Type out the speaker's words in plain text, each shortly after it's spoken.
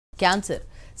Cancer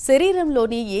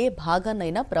శరీరంలోని ఏ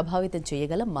భాగాన్నైనా ప్రభావితం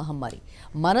చేయగల మహమ్మారి.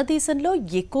 మన దేశంలో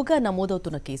ఎక్కువగా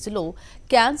నమోదవుతున్న కేసులు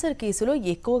క్యాన్సర్ కేసులు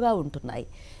ఎక్కువగా ఉంటున్నాయి.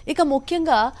 ఇక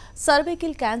ముఖ్యంగా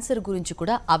సర్వైకల్ క్యాన్సర్ గురించి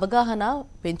కూడా అవగాహన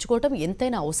పెంచుకోవటం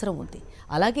ఎంతైనా అవసరం ఉంది.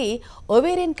 అలాగే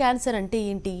ఓవేరియన్ క్యాన్సర్ అంటే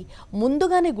ఏంటి,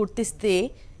 ముందుగానే గుర్తిస్తే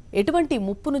ఎటువంటి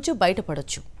ముప్పు నుంచి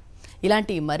బయటపడొచ్చు.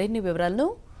 ఇలాంటి మరిన్ని వివరాలను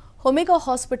omega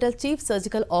hospital chief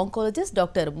surgical oncologist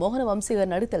doctor మోహన వంశీ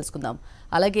గారిని అడిగి తెలుసుకుందాం.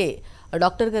 అలాగే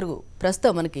డాక్టర్ గారు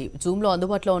ప్రస్తుతం మనకి జూమ్లో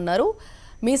అందుబాటులో ఉన్నారు.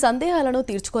 మీ సందేహాలను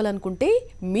తీర్చుకోవాలనుకుంటే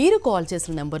మీరు కాల్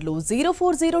చేసిన నెంబర్లు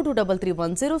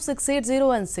 0402331068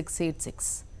 and 686.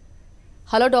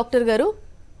 హలో డాక్టర్ గారు.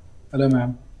 Hello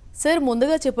ma'am. సార్,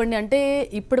 ముందుగా చెప్పండి, అంటే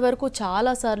ఇప్పటి వరకు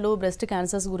చాలాసార్లు బ్రెస్ట్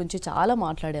క్యాన్సర్స్ గురించి చాలా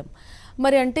మాట్లాడాం.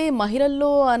 మరి అంటే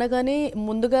మహిళల్లో అనగానే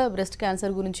ముందుగా బ్రెస్ట్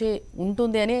క్యాన్సర్ గురించి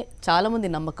ఉంటుంది అనే చాలామంది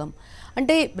నమ్మకం.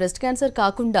 అంటే బ్రెస్ట్ క్యాన్సర్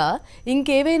కాకుండా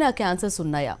ఇంకేవైనా క్యాన్సర్స్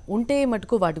ఉన్నాయా? ఉంటే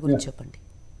మటుకు వాటి గురించి చెప్పండి.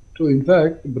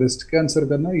 ఇన్ఫాక్ట్ బ్రెస్ట్ క్యాన్సర్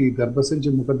కన్నా ఈ గర్భసంచి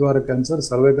ముఖద్వార క్యాన్సర్,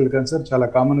 సర్వైకల్ క్యాన్సర్ చాలా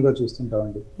కామన్ గా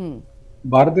చూస్తుంటామండి.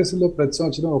 భారతదేశంలో ప్రతి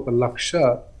సంవత్సరం 1,00,000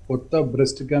 కొత్త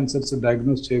breast cancers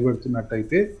diagnose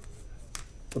చేయబడుతున్నట్టయితే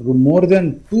more than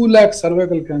 2 lakh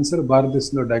cervical cancer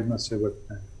భారతదేశంలో డయాగ్నోస్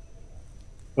చేయబడుతున్నాయి.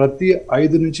 ప్రతి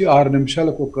 5 నుంచి 6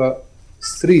 నిమిషాలకు ఒక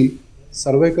స్త్రీ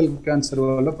సర్వైకల్ క్యాన్సర్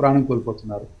వల్ల ప్రాణం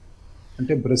కోల్పోతున్నారు.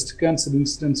 అంటే బ్రెస్ట్ క్యాన్సర్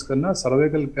ఇన్సిడెన్స్ కన్నా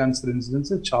సర్వైకల్ క్యాన్సర్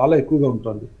ఇన్సిడెన్స్ చాలా ఎక్కువగా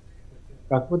ఉంటుంది.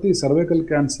 కాకపోతే ఈ సర్వైకల్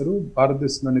క్యాన్సర్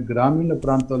భారతదేశంలోని గ్రామీణ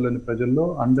ప్రాంతాల్లోని ప్రజల్లో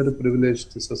అండర్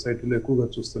ప్రివిలేజ్డ్ సొసైటీలో ఎక్కువగా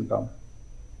చూస్తుంటాం.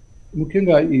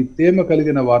 ముఖ్యంగా ఈ తేమ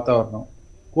కలిగిన వాతావరణం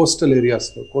కోస్టల్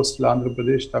ఏరియాస్లో, కోస్టల్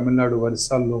ఆంధ్రప్రదేశ్, తమిళనాడు,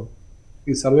 ఒరిస్సాల్లో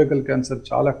ఈ సర్వైకల్ క్యాన్సర్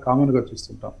చాలా కామన్గా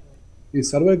చూస్తుంటాం. ఈ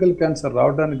సర్వైకల్ క్యాన్సర్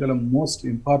రావడానికి గల మోస్ట్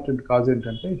ఇంపార్టెంట్ కాజ్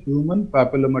ఏంటంటే హ్యూమన్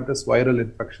ప్యాపిలోమటస్ వైరల్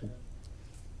ఇన్ఫెక్షన్.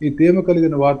 ఈ తేమ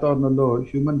కలిగిన వాతావరణంలో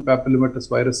హ్యూమన్ ప్యాపిలోమటస్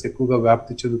వైరస్ ఎక్కువగా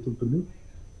వ్యాప్తి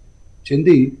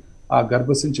చెంది ఆ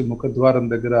గర్భసించి ముఖద్వారం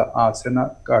దగ్గర ఆ శన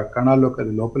కణాల్లోకి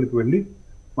అది లోపలికి వెళ్ళి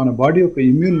మన బాడీ యొక్క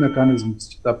ఇమ్యూన్ మెకానిజం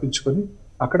తప్పించుకొని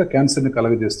అక్కడ క్యాన్సర్ని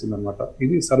కలగజేస్తుంది అనమాట.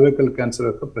 ఇది సర్వైకల్ క్యాన్సర్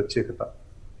యొక్క ప్రత్యేకత.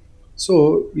 సో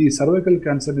ఈ సర్వైకల్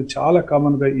క్యాన్సర్ని చాలా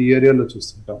కామన్గా ఈ ఏరియాలో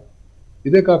చూస్తుంటాం.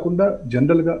 ఇదే కాకుండా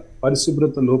జనరల్గా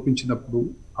పరిశుభ్రత లోపించినప్పుడు,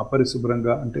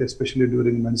 అపరిశుభ్రంగా అంటే especially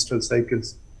during menstrual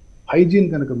cycles hygiene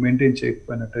కనుక మెయింటైన్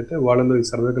చేయకపోయినట్టయితే వాళ్ళలో ఈ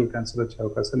సర్వైకల్ క్యాన్సర్ వచ్చే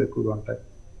అవకాశాలు ఎక్కువగా ఉంటాయి.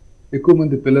 ఎక్కువ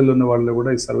మంది పిల్లలు ఉన్న వాళ్ళలో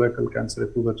కూడా ఈ సర్వైకల్ క్యాన్సర్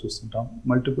ఎక్కువగా చూస్తుంటాం.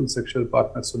 మల్టిపుల్ సెక్షువల్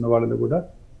పార్ట్నర్స్ ఉన్న వాళ్ళలో కూడా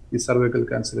ఈ సర్వైకల్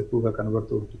క్యాన్సర్ ఎక్కువగా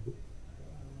కనబడుతూ ఉంటుంది.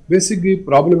 బేసిక్గా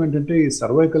ప్రాబ్లం ఏంటంటే ఈ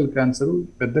సర్వైకల్ క్యాన్సర్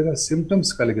పెద్దగా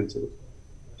సిమ్టమ్స్ కలిగించదు.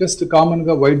 జస్ట్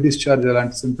కామన్గా వైట్ డిశ్చార్జ్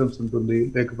అలాంటి సిమ్టమ్స్ ఉంటుంది,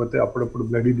 లేకపోతే అప్పుడప్పుడు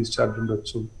బ్లడీ డిశ్చార్జ్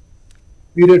ఉండొచ్చు,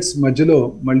 పీరియడ్స్ మధ్యలో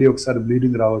మళ్ళీ ఒకసారి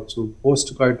బ్లీడింగ్ రావచ్చు,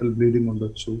 పోస్ట్ కాయిటల్ బ్లీడింగ్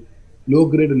ఉండొచ్చు, లో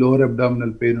గ్రేడ్ లోవర్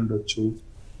అబ్డామినల్ పెయిన్ ఉండొచ్చు,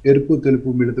 ఎరుపు తెలుపు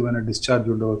మిళితమైన డిశ్చార్జ్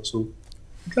ఉండవచ్చు.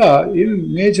 ఇట్లా ఏమి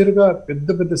మేజర్గా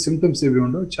పెద్ద సిమ్టమ్స్ ఏవి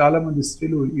ఉండవు. చాలా మంది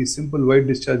స్త్రీలు ఈ సింపుల్ వైట్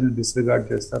డిశ్చార్జ్ని డిస్రిగార్డ్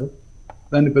చేస్తారు,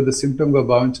 దాన్ని పెద్ద సిమ్టమ్గా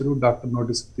భావించరు, డాక్టర్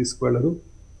నోటీస్కి తీసుకువెళ్ళరు.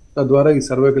 తద్వారా ఈ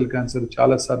సర్వైకల్ క్యాన్సర్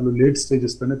చాలాసార్లు లేట్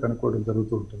స్టేజెస్లోనే కనుక్కోవడం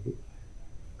జరుగుతూ ఉంటుంది.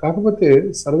 కాకపోతే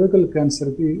సర్వైకల్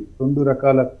క్యాన్సర్కి 2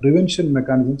 రకాల ప్రివెన్షన్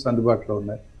మెకానిజమ్స్ అందుబాటులో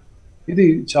ఉన్నాయి. ఇది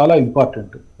చాలా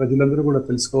ఇంపార్టెంట్, ప్రజలందరూ కూడా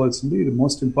తెలుసుకోవాల్సింది. ఇది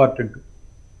మోస్ట్ ఇంపార్టెంట్.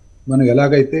 మనం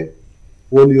ఎలాగైతే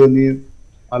పోలియోని,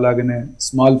 అలాగనే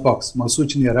స్మాల్ పాక్స్,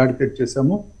 మసూచిని ఎరాడికేట్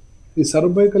చేశామో ఈ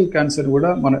సర్వైకల్ క్యాన్సర్ కూడా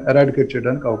మనం ఎరాడికేట్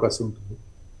చేయడానికి అవకాశం ఉంటుంది.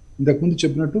 ఇంతకుముందు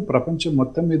చెప్పినట్టు ప్రపంచం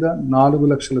మొత్తం మీద 4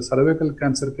 లక్షల సర్వైకల్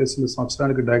క్యాన్సర్ కేసులు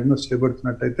సంవత్సరానికి డయాగ్నోస్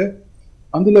చేయబడుతున్నట్టయితే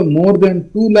అందులో more than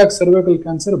 2 lakh cervical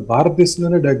cancer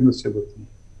భారతదేశంలోనే డయాగ్నోస్ చేయబడుతుంది.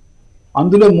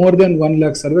 అందులో more than 1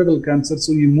 lakh cervical cancers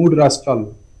ఈ 3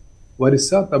 రాష్ట్రాల్లో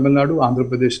ఒరిస్సా, తమిళనాడు,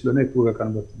 ఆంధ్రప్రదేశ్లోనే ఎక్కువగా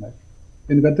కనబడుతున్నాయి.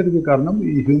 దీనికంతటికీ కారణం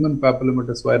ఈ హ్యూమన్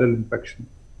ప్యాపిలోమటస్ వైరల్ ఇన్ఫెక్షన్.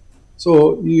 సో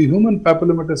ఈ హ్యూమన్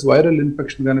ప్యాపిలోమటస్ వైరల్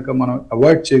ఇన్ఫెక్షన్ కనుక మనం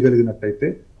అవాయిడ్ చేయగలిగినట్టయితే,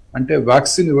 అంటే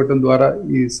వ్యాక్సిన్ ఇవ్వడం ద్వారా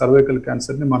ఈ సర్వైకల్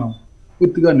క్యాన్సర్ని మనం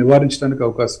పూర్తిగా నివారించడానికి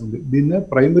అవకాశం ఉంది. దీన్నే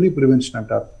ప్రైమరీ ప్రివెన్షన్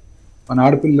అంటారు. మన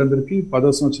ఆడపిల్లలందరికీ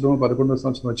 10వ సంవత్సరం 11వ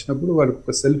సంవత్సరం వచ్చినప్పుడు వాళ్ళకి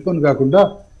ఒక సెల్ ఫోన్ కాకుండా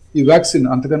ఈ వ్యాక్సిన్,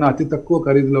 అంతకన్నా అతి తక్కువ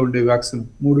ఖరీదులో ఉండే వ్యాక్సిన్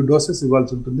 3 డోసెస్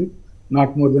ఇవ్వాల్సి ఉంటుంది.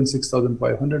 నాట్ మోర్ దెన్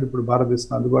 6,500 ఇప్పుడు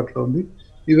భారతదేశంలో అందుబాటులో ఉంది.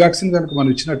 ఈ వ్యాక్సిన్ కనుక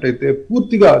మనం ఇచ్చినట్టయితే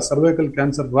పూర్తిగా సర్వైకల్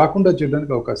క్యాన్సర్ రాకుండా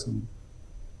చేయడానికి అవకాశం ఉంది.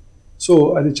 సో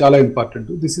అది చాలా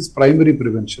important. This is primary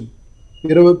prevention.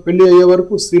 20 పెళ్లి అయ్యే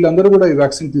వరకు స్త్రీలందరూ కూడా ఈ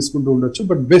వ్యాక్సిన్ తీసుకుంటూ ఉండొచ్చు,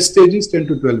 but best stage is 10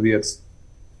 to 12 years.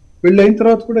 పెళ్లి అయిన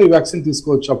తర్వాత కూడా ఈ వ్యాక్సిన్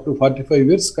తీసుకోవచ్చు అప్ టు 45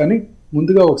 years. కానీ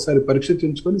ముందుగా ఒకసారి పరీక్ష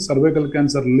చేయించుకొని సర్వైకల్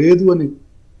క్యాన్సర్ లేదు అని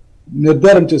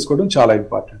నిర్ధారణ చేసుకోవడం చాలా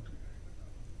ఇంపార్టెంట్.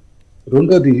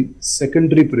 రెండోది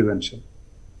సెకండరీ ప్రివెన్షన్.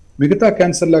 మిగతా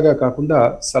క్యాన్సర్ లాగా కాకుండా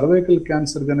సర్వైకల్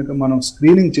క్యాన్సర్ కనుక మనం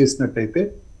స్క్రీనింగ్ చేసినట్టయితే,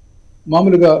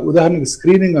 మామూలుగా ఉదాహరణకి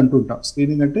స్క్రీనింగ్ అంటుంటాం.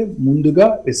 స్క్రీనింగ్ అంటే ముందుగా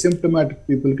ఎసిమ్ప్టమాటిక్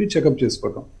పీపుల్కి చెకప్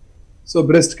చేసుకోవటం. సో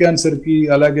బ్రెస్ట్ క్యాన్సర్కి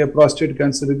అలాగే ప్రాస్టేట్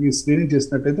క్యాన్సర్కి స్క్రీనింగ్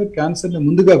చేసినట్టయితే క్యాన్సర్ని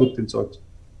ముందుగా గుర్తించవచ్చు.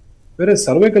 వేరే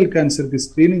సర్వైకల్ క్యాన్సర్కి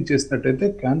స్క్రీనింగ్ చేసినట్టయితే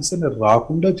క్యాన్సర్ని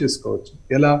రాకుండా చేసుకోవచ్చు.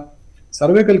 ఎలా?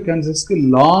 Cervical క్యాన్సర్స్కి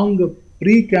long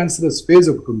pre cancerous phase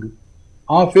ఒకటి ఉంది.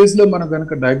 ఆ ఫేజ్లో మనం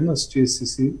కనుక డయాగ్నోస్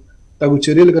చేసేసి తగు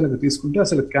చర్యలు కనుక తీసుకుంటే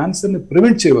అసలు క్యాన్సర్ని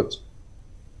ప్రివెంట్ చేయవచ్చు.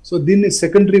 సో దీన్ని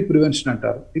సెకండరీ ప్రివెన్షన్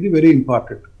అంటారు. ఇది వెరీ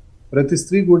ఇంపార్టెంట్. ప్రతి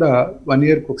స్త్రీ కూడా 1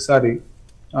 yearకి ఒకసారి,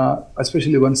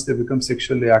 especially once they become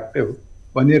sexually active,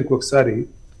 1 yearకి ఒకసారి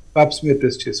పాప్స్మియర్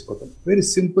టెస్ట్ చేసుకోవడం వెరీ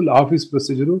సింపుల్ ఆఫీస్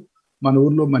ప్రొసీజరు. మన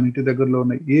ఊర్లో మన ఇంటి దగ్గరలో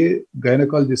ఉన్న ఏ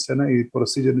గైనకాలజిస్ట్ అయినా ఈ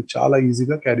ప్రొసీజర్ని చాలా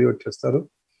ఈజీగా క్యారీ అవుట్ చేస్తారు.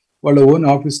 వాళ్ళ ఓన్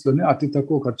ఆఫీస్లోనే అతి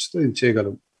తక్కువ ఖర్చుతో ఇది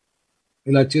చేయగలం.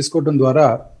 ఇలా చేసుకోవడం ద్వారా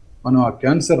మనం ఆ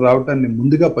క్యాన్సర్ రావటాన్ని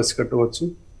ముందుగా పసిగట్టవచ్చు.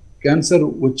 క్యాన్సర్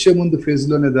వచ్చే ముందు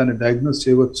ఫేజ్లోనే దాన్ని డయాగ్నోస్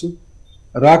చేయవచ్చు,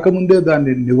 రాకముందే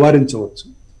దాన్ని నివారించవచ్చు.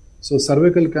 సో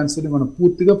సర్వైకల్ క్యాన్సర్ని మనం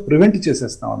పూర్తిగా ప్రివెంట్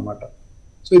చేసేస్తాం అనమాట.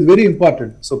 సో ఇది వెరీ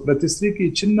ఇంపార్టెంట్. సో ప్రతి స్త్రీకి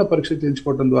చిన్న పరీక్ష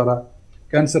చేయించుకోవడం ద్వారా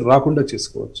క్యాన్సర్ రాకుండా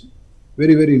చేసుకోవచ్చు.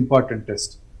 Very very important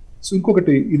test. So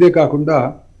ఇంకొకటి ఇదే కాకుండా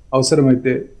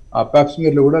అవసరమైతే ఆ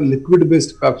ప్యాప్స్మియర్లో కూడా లిక్విడ్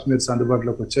బేస్డ్ ప్యాప్స్మియర్స్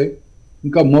అందుబాటులోకి వచ్చాయి.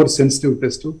 ఇంకా మోర్ సెన్సిటివ్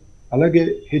టెస్ట్, అలాగే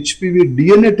హెచ్పివి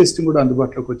డిఎన్ఏ టెస్టింగ్ కూడా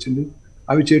అందుబాటులోకి వచ్చింది.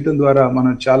 అవి చేయటం ద్వారా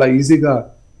మనం చాలా ఈజీగా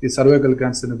ఈ సర్వైకల్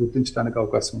క్యాన్సర్ని గుర్తించడానికి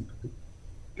అవకాశం ఉంటుంది.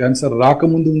 క్యాన్సర్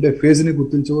రాకముందు ఉండే ఫేజ్ని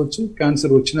గుర్తించవచ్చు,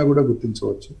 క్యాన్సర్ వచ్చినా కూడా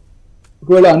గుర్తించవచ్చు.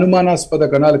 ఒకవేళ అనుమానాస్పద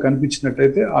కణాలు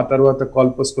కనిపించినట్టయితే ఆ తర్వాత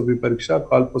కాల్పోస్కోపీ పరీక్ష,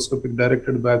 కాల్పోస్కోపిక్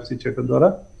డైరెక్టెడ్ బయాప్సీ చేయడం ద్వారా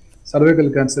సర్వైకల్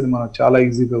క్యాన్సర్ని మనం చాలా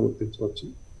ఈజీగా గుర్తించవచ్చు.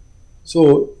 సో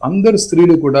అందరు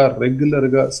స్త్రీలు కూడా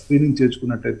రెగ్యులర్గా స్క్రీనింగ్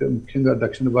చేయించుకున్నట్టయితే, ముఖ్యంగా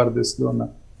దక్షిణ భారతదేశంలో ఉన్న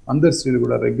అందరు స్త్రీలు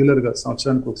కూడా రెగ్యులర్గా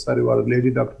సంవత్సరానికి ఒకసారి వాళ్ళ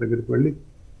లేడీ డాక్టర్ దగ్గరికి వెళ్ళి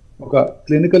ఒక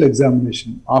క్లినికల్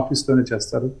ఎగ్జామినేషన్ ఆఫీస్లోనే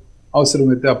చేస్తారు.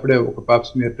 అవసరమైతే అప్పుడే ఒక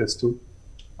పాప్స్మియర్ టెస్టు,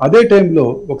 అదే టైంలో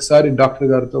ఒకసారి డాక్టర్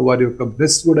గారితో వారి యొక్క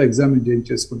బ్రెస్ట్ కూడా ఎగ్జామిన్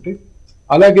చేయించేసుకుంటే,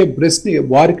 అలాగే బ్రెస్ట్ని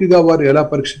వారికిగా వారు ఎలా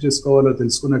పరీక్ష చేసుకోవాలో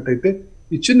తెలుసుకున్నట్టయితే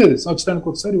ఈ చిన్నది సంవత్సరానికి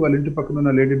ఒకసారి వాళ్ళ ఇంటి పక్కన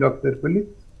ఉన్న లేడీ డాక్టర్ దగ్గరికి వెళ్ళి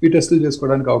ఈ టెస్టులు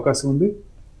చేసుకోవడానికి అవకాశం ఉంది.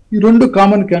 ఈ 2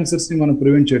 కామన్ క్యాన్సర్స్ని మనం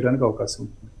ప్రివెంట్ చేయడానికి అవకాశం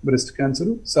ఉంటుంది. Breast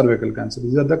cancer, cervical cancer,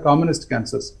 these are the commonest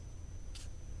cancers.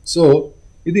 So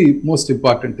ఇది మోస్ట్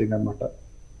ఇంపార్టెంట్ థింగ్ అనమాట.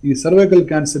 ఈ సర్వైకల్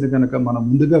క్యాన్సర్ని కనుక మనం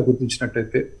ముందుగా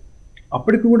గుర్తించినట్టయితే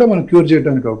అప్పటికి కూడా మనం క్యూర్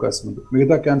చేయడానికి అవకాశం ఉంది.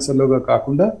 మిగతా క్యాన్సర్లోగా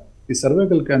కాకుండా ఈ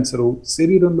సర్వైకల్ క్యాన్సర్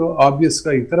శరీరంలో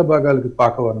ఆబ్వియస్గా ఇతర భాగాలకి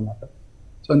పాకవు అనమాట.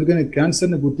 సో అందుకని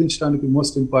క్యాన్సర్ని గుర్తించడానికి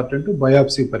మోస్ట్ ఇంపార్టెంట్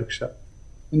బయాప్సీ పరీక్ష.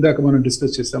 ఇందాక మనం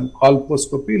డిస్కస్ చేసాం,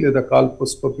 కాల్పోస్కోపీ లేదా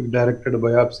కాల్పోస్కోపిక్ డైరెక్టెడ్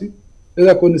బయాప్సీ,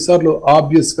 లేదా కొన్నిసార్లు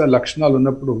ఆబ్వియస్గా లక్షణాలు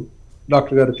ఉన్నప్పుడు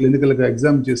డాక్టర్ గారు క్లినికల్గా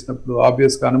ఎగ్జామ్ చేసినప్పుడు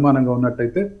ఆబ్వియస్గా అనుమానంగా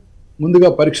ఉన్నట్టయితే ముందుగా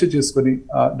పరీక్ష చేసుకొని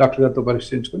డాక్టర్ గారితో పరీక్ష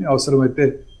చేయించుకొని అవసరమైతే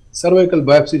సర్వైకల్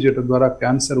బయాప్సీ చేయడం ద్వారా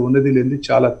క్యాన్సర్ ఉన్నది లేనిది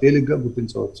చాలా తేలిగ్గా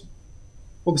గుర్తించవచ్చు.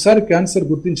 ఒకసారి క్యాన్సర్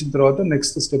గుర్తించిన తర్వాత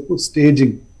నెక్స్ట్ స్టెప్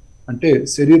స్టేజింగ్, అంటే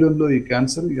శరీరంలో ఈ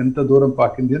క్యాన్సర్ ఎంత దూరం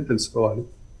పాకింది అని తెలుసుకోవాలి.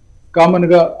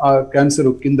 కామన్గా ఆ క్యాన్సర్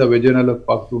కింద వెజైనాలోకి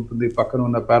పాకుతూ ఉంటుంది, పక్కన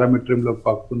ఉన్న పారామెట్రియంలోకి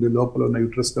పాకుతుంది, లోపల ఉన్న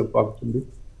యూట్రస్లోకి పాకుతుంది.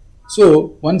 సో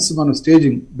వన్స్ మనం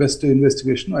staging, best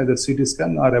investigation either CT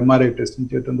scan are MRI testing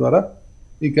చేయడం ద్వారా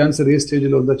ఈ క్యాన్సర్ ఏ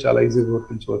స్టేజ్లో ఉందో చాలా ఈజీగా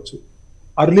గుర్తించవచ్చు.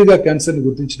 అర్లీగా క్యాన్సర్ని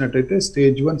గుర్తించినట్టయితే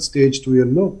స్టేజ్ 1, స్టేజ్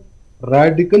 2లో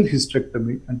రాడికల్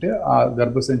హిస్టెక్టమీ, అంటే ఆ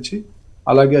గర్భసంచి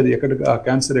అలాగే అది ఆ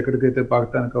క్యాన్సర్ ఎక్కడికైతే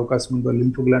పాకటానికి అవకాశం ఉందో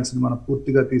లింఫ్ గ్లాండ్స్ని మనం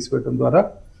పూర్తిగా తీసివేయడం ద్వారా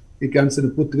ఈ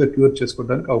క్యాన్సర్ని పూర్తిగా క్యూర్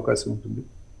చేసుకోవడానికి అవకాశం ఉంటుంది.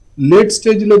 లేట్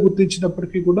స్టేజ్లో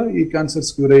గుర్తించినప్పటికీ కూడా ఈ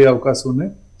క్యాన్సర్స్ క్యూర్ అయ్యే అవకాశం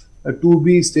ఉన్నాయి.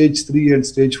 2B, స్టేజ్ 3 అండ్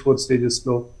స్టేజ్ 4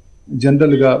 స్టేజెస్లో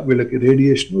జనరల్గా వీళ్ళకి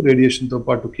రేడియేషన్తో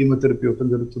పాటు కీమోథెరపీ ఇవ్వడం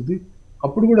జరుగుతుంది.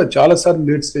 అప్పుడు కూడా చాలాసార్లు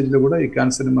లేట్ స్టేజ్లో కూడా ఈ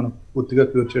క్యాన్సర్ని మనం పూర్తిగా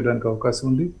క్యూర్ చేయడానికి అవకాశం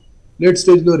ఉంది. లేట్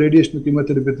స్టేజ్లో రేడియేషన్,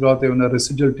 కీమోథెరపీ తర్వాత ఏమైనా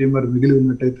రెసిడ్యువల్ ట్యూమర్ మిగిలి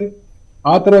ఉన్నట్టయితే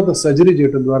ఆ తర్వాత సర్జరీ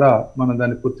చేయడం ద్వారా మనం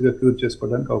దాన్ని పూర్తిగా క్యూర్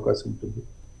చేసుకోవడానికి అవకాశం ఉంటుంది.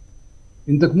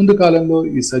 ఇంతకుముందు కాలంలో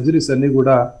ఈ సర్జరీస్ అన్నీ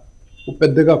కూడా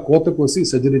పెద్దగా కోత కోసి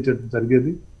సర్జరీ చేయడం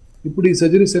జరిగేది. ఇప్పుడు ఈ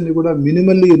సర్జరీస్ అన్నీ కూడా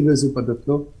మినిమల్లీ ఇన్వేసివ్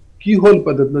పద్ధతిలో, కీహోల్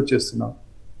పద్ధతిలో చేస్తున్నాం.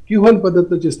 కీహోల్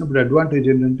పద్ధతిలో చేసినప్పుడు అడ్వాంటేజ్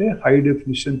ఏంటంటే హై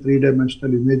డెఫినిషన్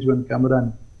 3-dimensional ఇమేజ్ 1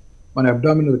 కెమెరాని మన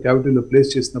అబ్డామినల్ క్యావిటీలో ప్లేస్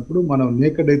చేసినప్పుడు మనం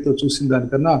నేకెడ్ ఐతో చూసిన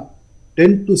దానికన్నా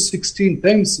 10 to 16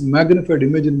 times మ్యాగ్నిఫైడ్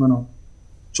ఇమేజ్ని మనం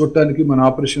చూడటానికి, మన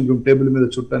ఆపరేషన్ రూమ్ టేబుల్ మీద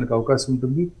చూడటానికి అవకాశం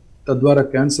ఉంటుంది. తద్వారా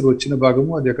క్యాన్సర్ వచ్చిన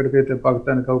భాగము అది ఎక్కడికైతే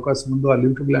పాకటానికి అవకాశం ఉందో ఆ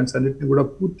లింఫ్ గ్లాండ్స్ అన్నింటినీ కూడా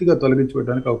పూర్తిగా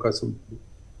తొలగించుకోవడానికి అవకాశం ఉంటుంది.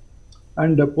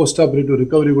 అండ్ పోస్ట్ ఆపరేటివ్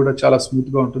రికవరీ కూడా చాలా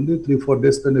స్మూత్గా ఉంటుంది. 3-4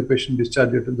 daysలోనే పేషెంట్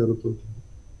డిశ్చార్జ్ చేయడం జరుగుతుంటుంది.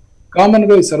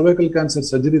 కామన్గా ఈ సర్వైకల్ క్యాన్సర్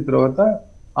సర్జరీ తర్వాత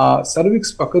ఆ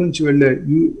సర్విక్స్ పక్క నుంచి వెళ్ళే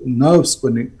నర్వ్స్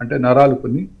కొన్ని, అంటే నరాలు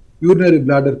కొన్ని యూరినరీ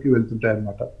బ్లాడర్కి వెళ్తుంటాయి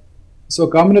అన్నమాట. సో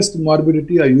కామనెస్ట్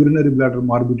మార్బిడిటీ ఆ యూరినరీ బ్లాడర్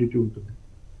మార్బిడిటీ ఉంటుంది.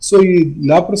 సో ఈ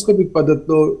లాప్రోస్కోపిక్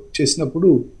పద్ధతిలో చేసినప్పుడు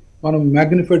మనం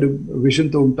మ్యాగ్నిఫైడ్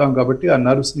విజన్తో ఉంటాం కాబట్టి ఆ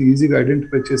నర్వ్స్ని ఈజీగా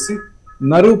ఐడెంటిఫై చేసి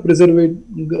నర్వ్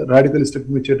ప్రిజర్వేటింగ్ రాడికల్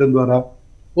హిస్టెక్టమీ చేయడం ద్వారా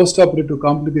పోస్ట్ ఆపరేటివ్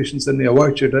కాంప్లికేషన్స్ అన్ని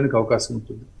అవాయిడ్ చేయడానికి అవకాశం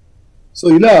ఉంటుంది. సో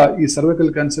ఇలా ఈ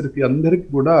సర్వైకల్ క్యాన్సర్కి అందరికీ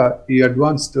కూడా ఈ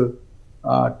అడ్వాన్స్డ్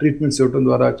ట్రీట్మెంట్స్ ఇవ్వడం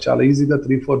ద్వారా చాలా ఈజీగా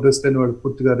 3-4 డేస్ అయిన వాళ్ళు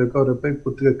పూర్తిగా రికవర్ అయిపోయి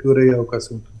పూర్తిగా క్యూర్ అయ్యే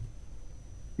అవకాశం ఉంటుంది.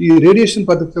 ఈ రేడియేషన్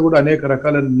పద్ధతిలో కూడా అనేక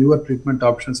రకాల న్యూవర్ ట్రీట్మెంట్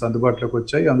ఆప్షన్స్ అందుబాటులోకి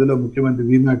వచ్చాయి. అందులో ముఖ్యమైనది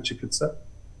వీమాట్ చికిత్స,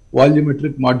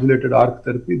 వాల్యూమెట్రిక్ మాడ్యులేటెడ్ ఆర్క్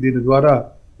థెరపీ. దీని ద్వారా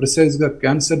ప్రిసైజ్గా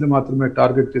క్యాన్సర్ని మాత్రమే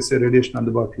టార్గెట్ చేసే రేడియేషన్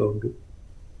అందుబాటులో ఉంది.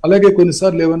 అలాగే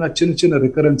కొన్నిసార్లు ఏమైనా చిన్న చిన్న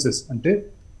రికరెన్సెస్ అంటే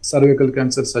సర్వైకల్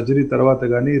క్యాన్సర్ సర్జరీ తర్వాత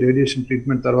కానీ రేడియేషన్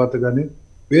ట్రీట్మెంట్ తర్వాత కానీ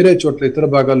వేరే చోట్ల ఇతర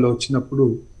భాగాల్లో వచ్చినప్పుడు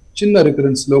చిన్న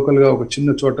రికరెన్స్ లోకల్గా ఒక చిన్న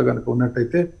చోట కనుక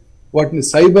ఉన్నట్టయితే వాటిని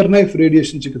సైబర్ నైఫ్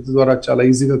రేడియేషన్ చికిత్స ద్వారా చాలా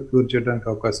ఈజీగా క్యూర్ చేయడానికి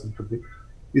అవకాశం ఉంటుంది.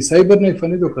 ఈ సైబర్ నైఫ్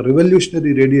అనేది ఒక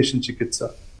రెవల్యూషనరీ రేడియేషన్ చికిత్స.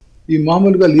 ఈ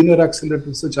మామూలుగా లీనియర్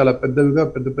యాక్సిలరేటర్స్ చాలా పెద్దవిగా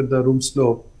పెద్ద పెద్ద రూమ్స్లో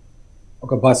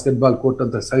ఒక బాస్కెట్బాల్ కోర్ట్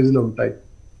అంత సైజులో ఉంటాయి.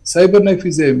 Cyber knife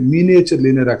is a miniature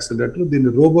linear accelerator.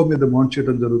 దీన్ని రోబో మీద మౌంట్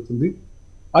చేయడం జరుగుతుంది.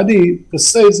 అది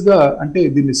ప్రిసైజ్గా అంటే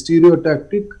దీన్ని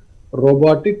స్టీరియోటాక్టిక్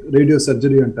రోబోటిక్ రేడియో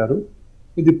సర్జరీ అంటారు.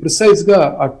 ఇది ప్రిసైజ్గా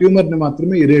ఆ ట్యూమర్ని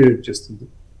మాత్రమే ఇరేడియేట్ చేస్తుంది.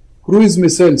 క్రూయిజ్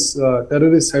మిసైల్స్,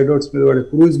 టెర్రరిస్ట్ హైడౌట్స్ మీద వాడే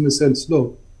క్రూయిజ్ మిసైల్స్లో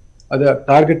అదే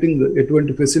టార్గెటింగ్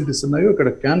ఎటువంటి ఫెసిలిటీస్ ఉన్నాయో ఇక్కడ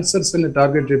క్యాన్సర్ సెల్ని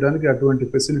టార్గెట్ చేయడానికి అటువంటి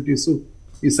ఫెసిలిటీస్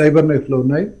ఈ సైబర్ నైఫ్లో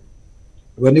ఉన్నాయి.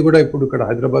 ఇవన్నీ కూడా ఇప్పుడు ఇక్కడ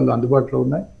హైదరాబాద్లో అందుబాటులో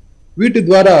ఉన్నాయి. వీటి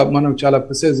ద్వారా మనం చాలా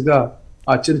ప్రిసైజ్గా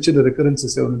ఆ చిన్న చిన్న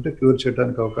రికరెన్సెస్ ఏమైనా ఉంటే క్యూర్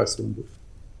చేయడానికి అవకాశం ఉంది.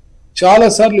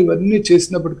 చాలాసార్లు ఇవన్నీ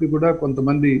చేసినప్పటికీ కూడా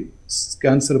కొంతమంది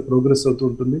క్యాన్సర్ ప్రోగ్రెస్ అవుతూ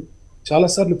ఉంటుంది.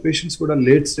 చాలాసార్లు పేషెంట్స్ కూడా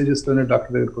లేట్ స్టేజెస్లోనే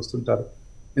డాక్టర్ దగ్గరికి వస్తుంటారు,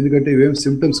 ఎందుకంటే ఇవేం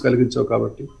సిమ్టమ్స్ కలిగించవు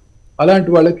కాబట్టి. అలాంటి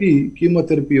వాళ్ళకి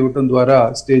కీమోథెరపీ ఇవ్వటం ద్వారా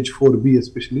స్టేజ్ 4B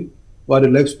ఎస్పెషలీ వారి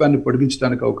లైఫ్ స్పాన్ని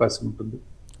పొడిగించడానికి అవకాశం ఉంటుంది.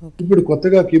 ఇప్పుడు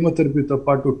కొత్తగా కీమోథెరపీతో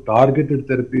పాటు టార్గెటెడ్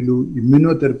థెరపీలు,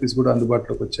 ఇమ్యూనోథెరపీస్ కూడా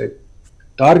అందుబాటులోకి వచ్చాయి.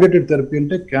 టార్గెటెడ్ థెరపీ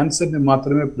అంటే క్యాన్సర్ని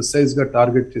మాత్రమే ప్రిసైజ్గా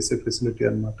టార్గెట్ చేసే ఫెసిలిటీ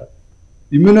అనమాట.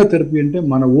 ఇమ్యూనోథెరపీ అంటే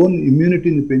మన ఓన్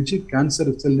ఇమ్యూనిటీని పెంచి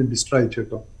క్యాన్సర్ సెల్ని డిస్ట్రాయ్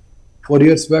చేయటం. 4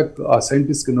 years బ్యాక్ ఆ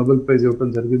సైంటిస్ట్కి నోబెల్ ప్రైజ్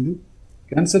ఇవ్వడం జరిగింది.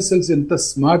 క్యాన్సర్ సెల్స్ ఎంత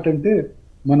స్మార్ట్ అంటే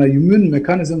మన ఇమ్యూన్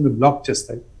మెకానిజంని బ్లాక్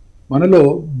చేస్తాయి. మనలో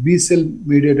B cell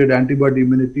mediated antibody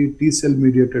immunity, T cell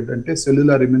mediated అంటే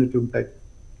సెల్యులార్ ఇమ్యూనిటీ ఉంటాయి.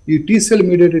 ఈ T cell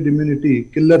mediated immunity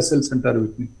killer cells అంటారు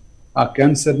వీటిని. ఆ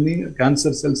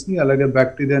క్యాన్సర్ సెల్స్ని అలాగే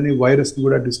బ్యాక్టీరియాని, వైరస్ని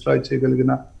కూడా డిస్ట్రాయ్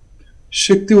చేయగలిగిన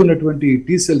శక్తి ఉన్నటువంటి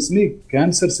టీ సెల్స్ని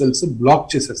క్యాన్సర్ సెల్స్ బ్లాక్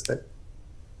చేసేస్తాయి.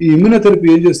 ఈ ఇమ్యూనోథెరపీ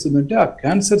ఏం చేస్తుందంటే ఆ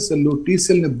క్యాన్సర్ సెల్ టీ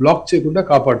సెల్ని బ్లాక్ చేయకుండా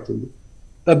కాపాడుతుంది.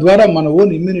 తద్వారా మన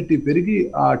ఓన్ ఇమ్యూనిటీ పెరిగి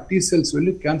ఆ టీ సెల్స్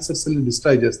వెళ్ళి క్యాన్సర్ సెల్ని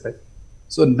డిస్ట్రాయ్ చేస్తాయి.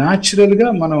 సో న్యాచురల్గా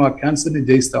మనం ఆ క్యాన్సర్ని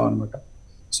జయిస్తాం అనమాట.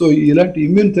 సో ఇలాంటి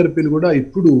ఇమ్యూన్ థెరపీలు కూడా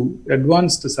ఇప్పుడు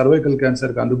అడ్వాన్స్డ్ సర్వైకల్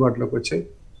క్యాన్సర్కి అందుబాటులోకి వచ్చాయి.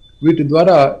 వీటి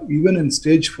ద్వారా ఈవెన్ ఇన్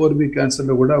స్టేజ్ 4B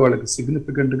క్యాన్సర్లో కూడా వాళ్ళకి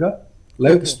సిగ్నిఫికెంట్గా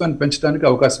లైఫ్ స్పాన్ పెంచడానికి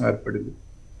అవకాశం ఏర్పడింది.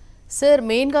 సార్,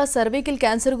 మెయిన్గా సర్వైకల్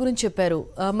క్యాన్సర్ గురించి చెప్పారు.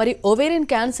 మరి ఓవేరియన్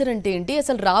క్యాన్సర్ అంటే ఏంటి,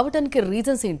 అసలు రావడానికి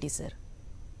రీజన్స్ ఏంటి sir?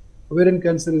 Ovarian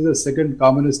cancer is the second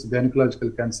commonest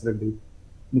gynaecological cancer అండి.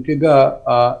 ముఖ్యంగా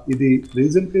ఇది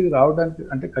రీజన్కి రావడానికి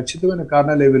అంటే ఖచ్చితమైన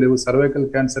కారణాలు ఏవి లేవు. సర్వైకల్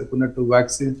క్యాన్సర్కి ఉన్నట్టు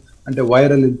వ్యాక్సిన్ అంటే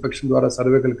వైరల్ ఇన్ఫెక్షన్ ద్వారా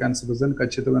సర్వైకల్ క్యాన్సర్ వస్తుంది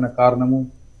ఖచ్చితమైన కారణము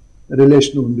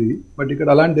రిలేషన్ ఉంది. బట్ ఇక్కడ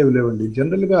అలాంటివి లేవండి.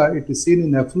 జనరల్గా it is seen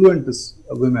in effluent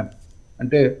women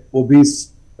అంటే obese,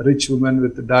 rich women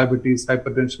with diabetes,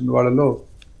 hyper tension వాళ్ళలో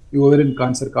ఈ ఓవేరియన్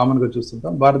క్యాన్సర్ కామన్గా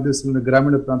చూస్తుంటాం. భారతదేశంలోని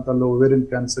గ్రామీణ ప్రాంతాల్లో ఓవేరియన్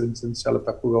క్యాన్సర్ ఇన్సిడెన్స్ చాలా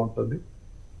తక్కువగా ఉంటుంది.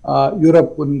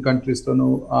 యూరోపియన్ కంట్రీస్లోను,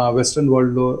 వెస్ట్రన్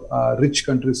వరల్డ్లో, రిచ్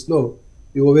కంట్రీస్లో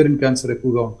ఈ ఓవేరియన్ క్యాన్సర్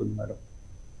ఎక్కువగా ఉంటుంది మేడం.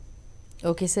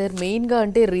 ఓకే సార్, మెయిన్గా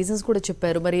అంటే రీజన్స్ కూడా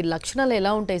చెప్పారు. మరి లక్షణాలు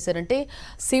ఎలా ఉంటాయి సార్? అంటే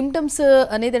సిమ్టమ్స్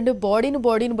అనేది అంటే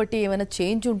బాడీని బట్టి ఏమైనా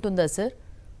చేంజ్ ఉంటుందా sir?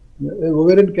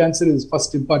 Ovarian cancer is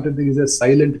first important thing is a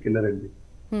silent killer అండి.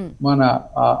 మన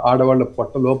ఆడవాళ్ళ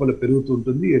పొట్ట లోపల పెరుగుతూ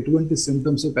ఉంటుంది, ఎటువంటి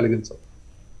సిమ్టమ్స్ కలిగించవు.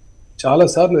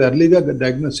 చాలాసార్లు ఎర్లీగా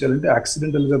డయాగ్నోస్ చేయాలంటే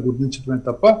యాక్సిడెంటల్గా గుర్తించడమే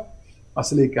తప్ప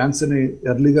అసలు ఈ క్యాన్సర్ని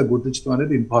ఎర్లీగా గుర్తించడం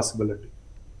అనేది ఇంపాసిబుల్ అండి.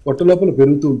 పొట్ట లోపల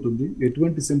పెరుగుతూ ఉంటుంది,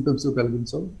 ఎటువంటి సిమ్టమ్స్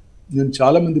కలిగించవు. నేను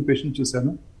చాలామంది పేషెంట్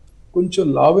చూశాను, కొంచెం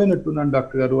లావైనట్టున్నాను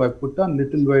డాక్టర్ గారు, I put on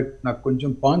little white, నాకు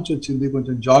కొంచెం పాంచ్ వచ్చింది,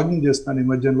 కొంచెం జాగింగ్ చేస్తున్నాను ఈ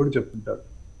మధ్య అని కూడా చెప్తుంటారు.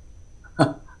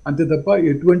 అంతే తప్ప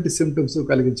ఎటువంటి సిమ్టమ్స్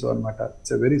కలిగించవు అనమాట.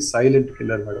 It's a very silent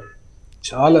killer madam.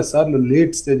 చాలాసార్లు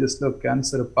లేట్ స్టేజెస్లో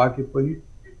క్యాన్సర్ పాకిపోయి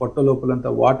పొట్ట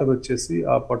లోపలంతా వాటర్ వచ్చేసి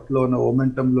ఆ పొట్టలో ఉన్న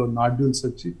ఒమెంటంలో నాడ్యూల్స్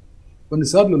వచ్చి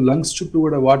కొన్నిసార్లు లంగ్స్ చుట్టూ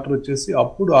కూడా వాటర్ వచ్చేసి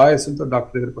అప్పుడు ఆయాసంతో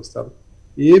డాక్టర్ దగ్గరికి వస్తారు.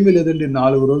 ఏమీ లేదండి,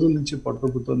 4 రోజుల నుంచి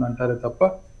పొట్టబుతుంది అంటారే తప్ప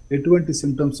ఎటువంటి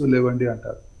సిమ్టమ్స్ లేవండి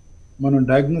అంటారు. మనం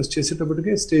డయాగ్నోస్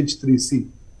చేసేటప్పటికే స్టేజ్ 3C.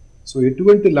 సో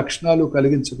ఎటువంటి లక్షణాలు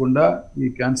కలిగించకుండా ఈ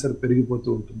క్యాన్సర్ పెరిగిపోతూ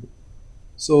ఉంటుంది.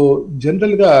 సో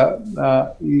జనరల్గా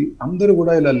ఈ అందరూ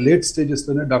కూడా ఇలా లేట్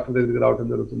స్టేజెస్లోనే డాక్టర్ దగ్గరికి రావడం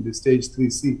జరుగుతుంది. స్టేజ్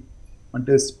 3C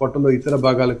అంటే పొట్టలో ఇతర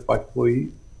భాగాలకు పాకిపోయి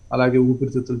అలాగే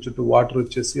ఊపిరితిత్తుల చుట్టూ వాటర్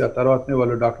వచ్చేసి ఆ తర్వాతనే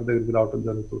వాళ్ళు డాక్టర్ దగ్గరికి రావడం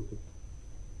జరుగుతుంది.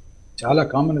 చాలా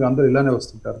కామన్గా అందరూ ఇలానే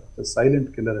వస్తుంటారు,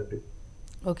 సైలెంట్ కిల్లర్ అంటే.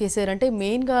 ఓకే సార్, అంటే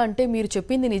మెయిన్గా అంటే మీరు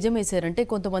చెప్పింది నిజమే సార్. అంటే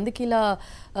కొంతమందికి ఇలా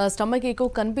స్టమక్ ఎక్కువ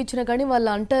కనిపించినా కానీ వాళ్ళు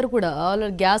అంటారు కూడా వాళ్ళ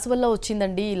గ్యాస్ వల్ల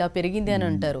వచ్చిందండి ఇలా పెరిగింది అని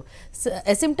అంటారు.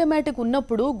 అసిమ్టమాటిక్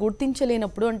ఉన్నప్పుడు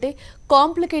గుర్తించలేనప్పుడు అంటే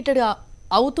కాంప్లికేటెడ్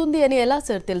అవుతుంది అని ఎలా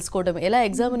సార్ తెలుసుకోవడం, ఎలా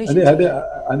ఎగ్జామినేషన్?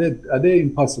 అదే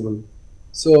ఇంపాసిబుల్.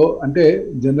 సో అంటే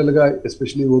జనరల్గా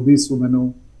especially obese women,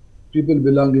 people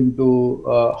belonging to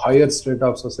higher state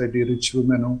of society, rich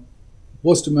women,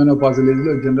 post menopausal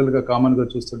ఏజ్లో జనరల్గా కామన్గా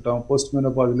చూస్తుంటాం. పోస్ట్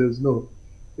మెనోపాజల్ ఏజ్లో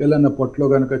ఏదైనా పొట్టలో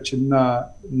కనుక చిన్న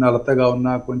నలతగా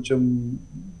ఉన్నా, కొంచెం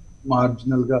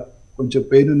మార్జినల్గా కొంచెం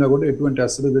పెయిన్ ఉన్నా కూడా ఎటువంటి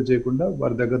అశ్రద్ధ చేయకుండా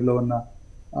వారి దగ్గరలో ఉన్న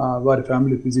వారి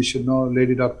ఫ్యామిలీ ఫిజిషియన్నో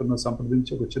లేడీ డాక్టర్నో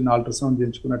సంప్రదించి ఒక చిన్న అల్ట్రాసౌండ్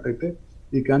చేయించుకున్నట్టయితే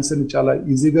ఈ క్యాన్సర్ని చాలా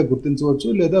ఈజీగా గుర్తించవచ్చు,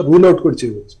 లేదా రూల్ అవుట్ కూడా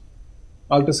చేయవచ్చు.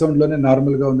 అల్ట్రాసౌండ్లోనే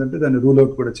నార్మల్గా ఉందంటే దాన్ని రూల్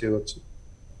అవుట్ కూడా చేయవచ్చు.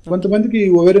 కొంతమందికి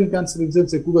ఓవేరియన్ క్యాన్సర్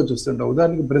రిజల్ట్స్ ఎక్కువగా చూస్తుంటాం.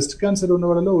 ఉదాహరణకి బ్రెస్ట్ క్యాన్సర్ ఉన్న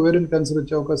వాళ్ళలో ఓవేరియన్ క్యాన్సర్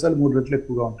వచ్చే అవకాశాలు 3 రెట్లు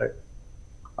ఎక్కువగా ఉంటాయి.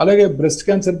 అలాగే బ్రెస్ట్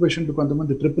క్యాన్సర్ పేషెంట్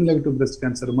కొంతమంది ట్రిపుల్ నెగటివ్ బ్రెస్ట్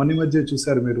క్యాన్సర్, మొన్న మధ్య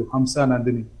చూసారు మీరు Hamsa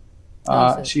Nandini,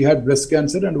 she had breast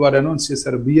cancer and వారు అనౌన్స్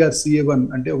చేశారు BRCA1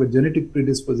 అంటే ఒక జెనెటిక్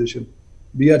ప్రిడిస్పోజిషన్,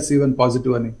 BRCA1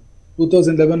 పాజిటివ్ అని.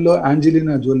 2011లో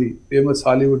యాంజెలినా jolly, famous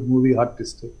Hollywood movie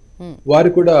artist,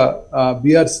 వారు కూడా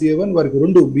BRCA1, వారికి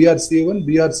 2 BRCA1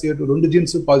 BRCA2 2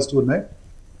 జీన్స్ పాజిటివ్ ఉన్నాయి.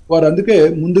 వారు అందుకే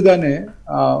ముందుగానే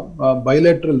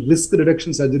బైలేటరల్ రిస్క్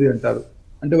రిడక్షన్ సర్జరీ అంటారు.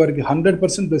 అంటే వారికి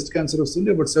 100% బ్రెస్ట్ క్యాన్సర్ వస్తుంది,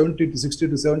 బట్ 60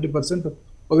 to 70%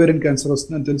 ఓవేరియన్ క్యాన్సర్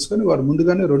వస్తుందని తెలుసుకొని వారు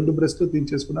ముందుగానే 2 బ్రెస్ట్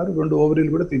తీయించేసుకున్నారు, 2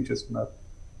 ఓవరీలు కూడా తీయించేసుకున్నారు.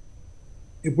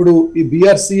 ఇప్పుడు ఈ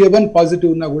BRCA1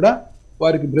 పాజిటివ్ ఉన్నా కూడా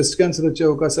వారికి బ్రెస్ట్ క్యాన్సర్ వచ్చే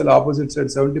అవకాశాలు ఆపోజిట్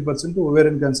సైడ్ 70%,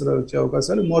 ఓవేరియన్ క్యాన్సర్ వచ్చే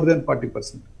అవకాశాలు మోర్ దెన్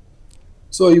 40%.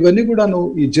 సో ఇవన్నీ కూడా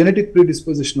ఈ జెనెటిక్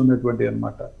ప్రీడిస్పోజిషన్ ఉన్నటువంటి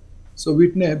అనమాట. సో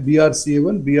వీటినే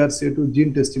BRCA1 BRCA2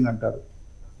 జీన్ టెస్టింగ్ అంటారు.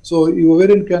 సో ఈ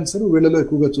ఓవేరియన్ క్యాన్సర్ వీళ్ళలో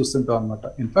ఎక్కువగా చూస్తుంటాం అనమాట.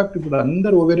 ఇన్ఫాక్ట్ ఇప్పుడు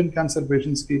అందరు ఓవేరియన్ క్యాన్సర్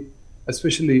పేషెంట్స్కి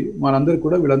ఎస్పెషల్లీ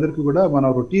వీళ్ళందరికీ కూడా మనం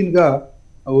రొటీన్గా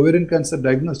ఓవేరియన్ క్యాన్సర్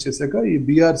డయాగ్నోస్ చేశాక ఈ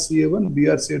BRCA1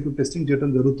 BRCA2 టెస్టింగ్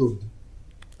చేయడం జరుగుతుంది.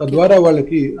 తద్వారా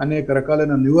వాళ్ళకి అనేక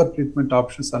రకాలైన న్యూవర్ ట్రీట్మెంట్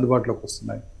ఆప్షన్స్ అందుబాటులోకి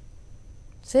వస్తున్నాయి.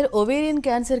 సార్ ఓవేరియన్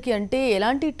క్యాన్సర్కి అంటే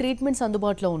ఎలాంటి ట్రీట్మెంట్స్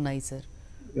అందుబాటులో ఉన్నాయి సార్?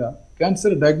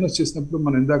 క్యాన్సర్ డయాగ్నోస్ చేసినప్పుడు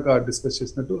మనం ఇందాక డిస్కస్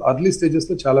చేసినట్టు అర్లీ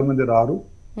స్టేజెస్లో చాలా మంది రారు.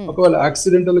 ఒకవేళ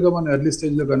యాక్సిడెంటల్గా మనం ఎర్లీ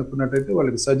స్టేజ్లో కనుక్కున్నట్టయితే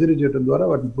వాళ్ళకి సర్జరీ చేయడం ద్వారా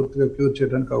వాటిని పూర్తిగా క్యూర్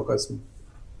చేయడానికి అవకాశం ఉంది.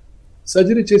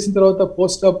 సర్జరీ చేసిన తర్వాత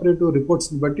పోస్ట్ ఆపరేటివ్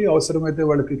రిపోర్ట్స్ని బట్టి అవసరమైతే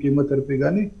వాళ్ళకి కీమోథెరపీ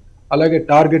కానీ, అలాగే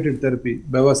టార్గెటెడ్ థెరపీ,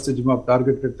 బెవాస్టిజిమాబ్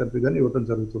టార్గెటెడ్ థెరపీ కానీ ఇవ్వడం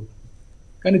జరుగుతుంది.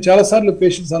 కానీ చాలాసార్లు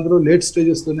పేషెంట్స్ అందరూ లేట్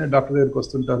స్టేజెస్లోనే డాక్టర్ దగ్గరికి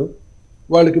వస్తుంటారు.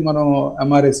 వాళ్ళకి మనం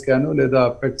MRI స్కాన్ లేదా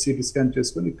PET CT స్కాన్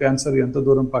చేసుకొని క్యాన్సర్ ఎంత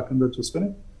దూరం పాకిందో చూసుకొని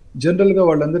జనరల్గా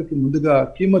వాళ్ళందరికీ ముందుగా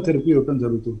కీమోథెరపీ ఇవ్వడం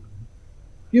జరుగుతుంది.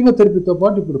 కీమోథెరపీతో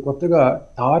పాటు ఇప్పుడు కొత్తగా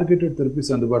టార్గెటెడ్ థెరపీస్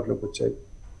అందుబాటులోకి వచ్చాయి.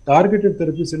 టార్గెటెడ్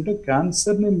థెరపీస్ అంటే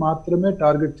క్యాన్సర్ని మాత్రమే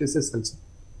టార్గెట్ చేసే సెల్స్.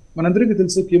 మనందరికీ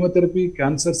తెలుసు కీమోథెరపీ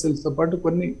క్యాన్సర్ సెల్స్తో పాటు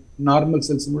కొన్ని నార్మల్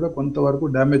సెల్స్ కూడా కొంతవరకు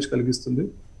డ్యామేజ్ కలిగిస్తుంది.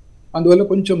 అందువల్ల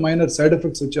కొంచెం మైనర్ సైడ్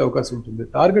ఎఫెక్ట్స్ వచ్చే అవకాశం ఉంటుంది.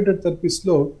 టార్గెటెడ్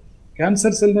థెరపీస్లో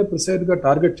క్యాన్సర్ సెల్నే ప్రిసైడ్గా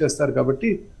టార్గెట్ చేస్తారు కాబట్టి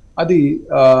అది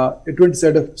ఎటువంటి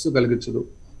సైడ్ ఎఫెక్ట్స్ కలిగించదు.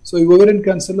 సో ఈ ఓవేరియన్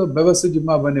క్యాన్సర్లో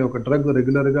బెవాసిజిమాబ్ అనే ఒక డ్రగ్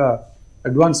రెగ్యులర్గా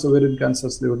అడ్వాన్స్ ఓవేరియన్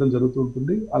క్యాన్సర్స్లో ఇవ్వడం జరుగుతూ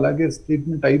ఉంటుంది. అలాగే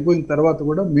ట్రీట్మెంట్ అయిపోయిన తర్వాత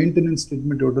కూడా మెయింటెనెన్స్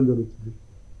ట్రీట్మెంట్ ఇవ్వడం జరుగుతుంది.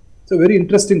 సో వెరీ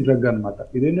ఇంట్రెస్టింగ్ డ్రగ్ అనమాట.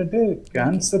 ఇదేంటంటే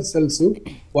క్యాన్సర్ సెల్స్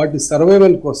వాటి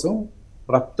సర్వైవల్ కోసం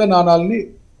రక్తనాళాలని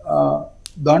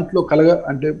దాంట్లో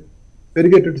అంటే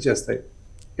పెరిగేటట్టు చేస్తాయి.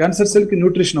 క్యాన్సర్ సెల్కి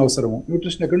న్యూట్రిషన్ అవసరము.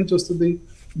 న్యూట్రిషన్ ఎక్కడి నుంచి వస్తుంది?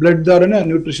 బ్లడ్ ద్వారానే ఆ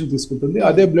న్యూట్రిషన్ తీసుకుంటుంది.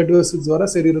 అదే బ్లడ్ వెసల్స్ ద్వారా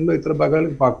శరీరంలో ఇతర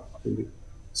భాగాలకు పాకుతుంది.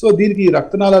 సో దీనికి ఈ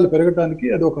రక్తనాళాలు పెరగడానికి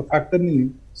అది ఒక ఫ్యాక్టర్ని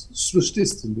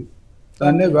సృష్టిస్తుంది.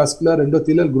 దాన్నే వాస్కులర్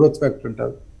ఎండోథీలియల్ గ్రోత్ ఫ్యాక్టర్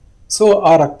అంటారు. సో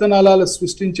ఆ రక్తనాళాలు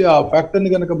సృష్టించే ఆ ఫ్యాక్టర్ని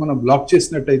కనుక మనం బ్లాక్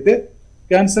చేసినట్టయితే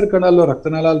క్యాన్సర్ కణాల్లో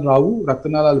రక్తనాళాలు రావు,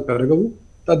 రక్తనాళాలు పెరగవు.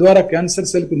 తద్వారా క్యాన్సర్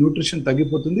సెల్కి న్యూట్రిషన్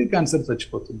తగ్గిపోతుంది, క్యాన్సర్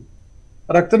చచ్చిపోతుంది.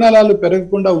 రక్తనాళాలు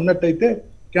పెరగకుండా ఉన్నట్టయితే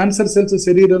క్యాన్సర్ సెల్స్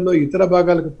శరీరంలో ఇతర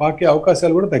భాగాలకు పాకే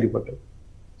అవకాశాలు కూడా తగ్గిపోతాయి.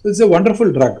 So it's a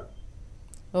wonderful drug.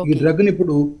 ఈ డ్రగ్ని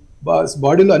ఇప్పుడు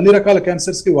బాడీలో అన్ని రకాల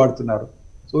క్యాన్సర్స్కి వాడుతున్నారు.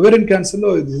 So ovarian క్యాన్సర్లో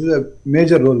this is a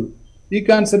major role. ఈ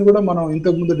క్యాన్సర్ కూడా మనం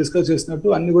ఇంతకుముందు డిస్కస్ చేసినట్టు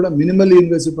అన్ని కూడా మినిమల్లీ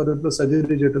ఇన్వేసివ్ పద్ధతిలో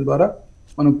సర్జరీ చేయడం ద్వారా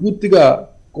మనం పూర్తిగా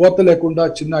కోత లేకుండా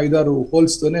చిన్న 5-6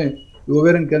 హోల్స్తోనే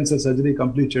ఓవేరియన్ క్యాన్సర్ సర్జరీ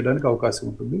కంప్లీట్ చేయడానికి అవకాశం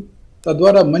ఉంటుంది.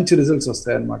 తద్వారా మంచి రిజల్ట్స్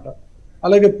వస్తాయన్నమాట.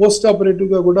 అలాగే పోస్ట్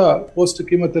ఆపరేటివ్గా కూడా పోస్ట్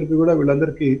కీమోథెరపీ కూడా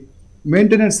వీళ్ళందరికీ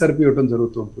మెయింటెనెన్స్ థెరపీ ఇవ్వడం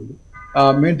జరుగుతూ ఉంటుంది. ఆ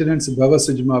మెయింటెనెన్స్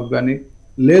బెవాసిజిమాబ్ కానీ,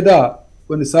 లేదా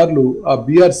కొన్నిసార్లు ఆ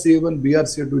BRCA1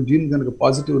 BRCA2 జీన్ కనుక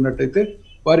పాజిటివ్ ఉన్నట్టయితే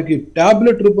వారికి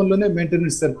టాబ్లెట్ రూపంలోనే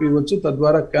మెయింటెనెన్స్ థెరపీ ఇవ్వచ్చు.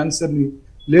 తద్వారా క్యాన్సర్ని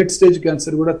లేట్ స్టేజ్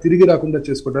క్యాన్సర్ కూడా తిరిగి రాకుండా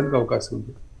చేసుకోవడానికి అవకాశం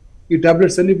ఉంది. ఈ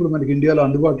టాబ్లెట్స్ అన్ని ఇప్పుడు మనకి ఇండియాలో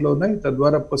అందుబాటులో ఉన్నాయి.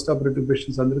 తద్వారా పోస్ట్ ఆపరేటివ్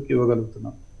పేషెంట్స్ అందరికీ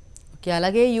ఇవ్వగలుగుతున్నాం. ఓకే,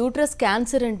 అలాగే యూట్రస్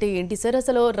క్యాన్సర్ అంటే ఏంటి సార్?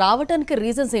 అసలు రావడానికి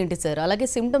రీజన్స్ ఏంటి సార్? అలాగే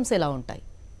సిమ్టమ్స్ ఎలా ఉంటాయి?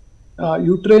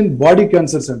 యూట్రైన్ బాడీ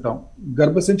క్యాన్సర్స్ అంటాం.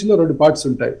 గర్భసంచిలో 2 పార్ట్స్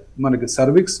ఉంటాయి. మనకి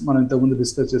సర్విక్స్, మనం ఇంతకుముందు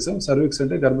డిస్కస్ చేసాం. సర్విక్స్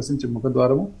అంటే గర్భసంచి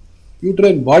ముఖద్వారము.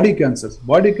 యూట్రైన్ బాడీ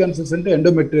క్యాన్సర్స్ అంటే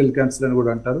ఎండోమెట్రియల్ క్యాన్సర్ అని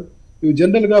కూడా అంటారు. ఇవి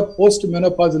జనరల్ గా పోస్ట్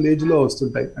మెనోపాజల్ ఏజ్ లో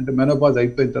వస్తుంటాయి, అంటే మెనోపాజ్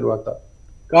అయిపోయిన తర్వాత.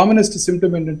 కామనెస్ట్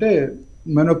సిమ్టమ్ ఏంటంటే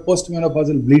పోస్ట్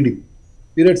మెనోపాజల్ బ్లీడింగ్.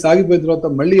 పీరియడ్స్ ఆగిపోయిన తర్వాత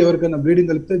మళ్ళీ ఎవరికైనా బ్లీడింగ్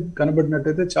కలిపితే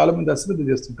కనబడినట్టయితే చాలా మంది అశ్రద్ధ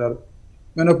చేస్తుంటారు.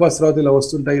 మెనోపాజ్ తర్వాత ఇలా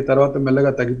వస్తుంటాయి, తర్వాత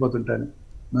మెల్లగా తగ్గిపోతుంటాయి.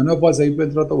 మెనోపాజ్ అయిపోయిన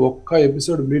తర్వాత ఒక్క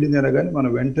ఎపిసోడ్ బ్లీడింగ్ అయినా కానీ మనం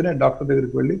వెంటనే డాక్టర్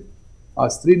దగ్గరికి వెళ్ళి ఆ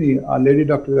స్త్రీని ఆ లేడీ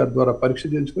డాక్టర్ గారి ద్వారా పరీక్ష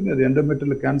చేయించుకొని అది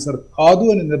ఎండోమెట్రియల్ క్యాన్సర్ కాదు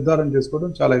అని నిర్ధారణ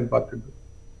చేసుకోవడం చాలా ఇంపార్టెంట్.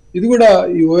 ఇది కూడా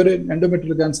ఈ ఓవేరియన్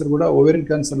ఎండోమెట్రియల్ క్యాన్సర్ కూడా ఓవేరియన్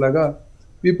క్యాన్సర్ లాగా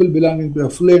people belonging to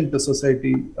affluent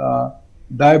society,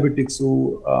 diabetics,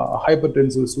 hyper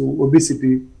టెన్సివ్స్,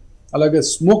 obesity, అలాగే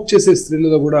స్మోక్ చేసే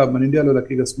స్త్రీలలో కూడా మన ఇండియాలో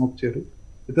లక్కీగా స్మోక్ చేయరు.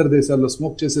 ఇతర దేశాల్లో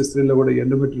స్మోక్ చేసే స్త్రీల్లో కూడా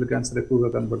ఎండోమెట్రియల్ క్యాన్సర్ ఎక్కువగా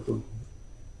కనబడుతూ ఉంటుంది.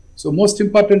 సో మోస్ట్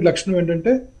ఇంపార్టెంట్ లక్షణం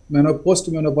ఏంటంటే పోస్ట్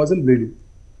మెనోపాజల్ బ్లీడింగ్.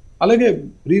 అలాగే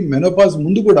ప్రీ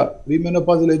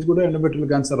మెనోపాజల్ ఏజ్ కూడా ఎండోమెట్రియల్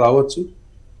క్యాన్సర్ రావచ్చు.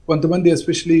 కొంతమంది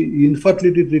ఎస్పెషలీ ఈ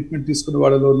ఇన్ఫర్టిలిటీ ట్రీట్మెంట్ తీసుకునే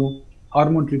వాళ్ళలోను,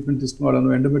 హార్మోన్ ట్రీట్మెంట్ తీసుకునే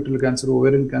వాళ్ళను endometrial cancer,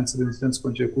 ovarian cancer incidence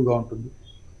కొంచెం ఎక్కువగా ఉంటుంది.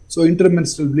 సో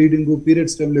ఇంటర్మెన్స్ట్రల్ బ్లీడింగ్,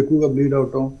 పీరియడ్స్ టైంలో ఎక్కువగా బ్లీడ్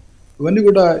అవటం, ఇవన్నీ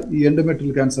కూడా ఈ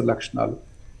ఎండోమెట్రియల్ క్యాన్సర్ లక్షణాలు.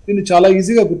 దీన్ని చాలా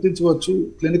ఈజీగా గుర్తించవచ్చు.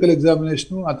 క్లినికల్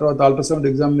ఎగ్జామినేషన్, ఆ తర్వాత అల్ట్రాసౌండ్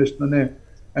ఎగ్జామినేషన్లోనే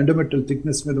ఎండోమెట్రియల్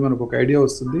థిక్నెస్ మీద మనకు ఒక ఐడియా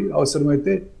వస్తుంది.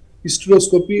 అవసరమైతే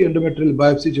హిస్టరోస్కోపీ, ఎండోమెట్రియల్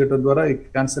బయాప్సీ చేయడం ద్వారా ఈ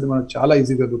క్యాన్సర్ని మనం చాలా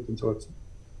ఈజీగా గుర్తించవచ్చు.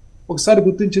 ఒకసారి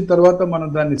గుర్తించిన తర్వాత మనం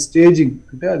దాన్ని స్టేజింగ్,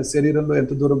 అంటే అది శరీరంలో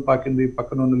ఎంత దూరం పాకింది,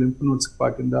 పక్కన ఉన్న లింఫ్ నోడ్స్కి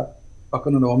పాకిందా,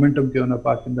 పక్కన ఉన్న మొమెంటంకి ఏమైనా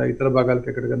పాకిందా, ఇతర భాగాలకి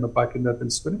ఎక్కడికైనా పాకిందా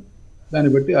తెలుసుకొని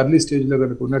దాన్ని బట్టి అర్లీ స్టేజ్లో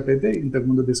కనుక ఉన్నట్టయితే,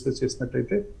 ఇంతకుముందు డిస్కస్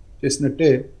చేసినట్టే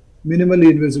మినిమల్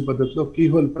ఇన్వేజివ్ పద్ధతిలో,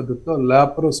 కీహోల్ పద్ధతిలో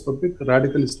లాప్రోస్కోపిక్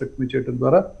రాడికల్ హిస్టెక్టమీ చేయడం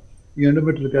ద్వారా ఈ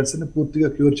ఎండోమెట్రియల్ క్యాన్సర్ని పూర్తిగా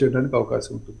క్యూర్ చేయడానికి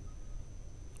అవకాశం ఉంటుంది.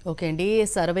 ఓకే అండి,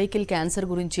 సర్వైకల్ క్యాన్సర్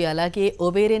గురించి, అలాగే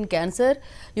ఓవేరియన్ క్యాన్సర్,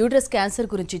 యూట్రస్ క్యాన్సర్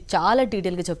గురించి చాలా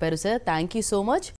డీటెయిల్గా చెప్పారు sir. Thank you so much.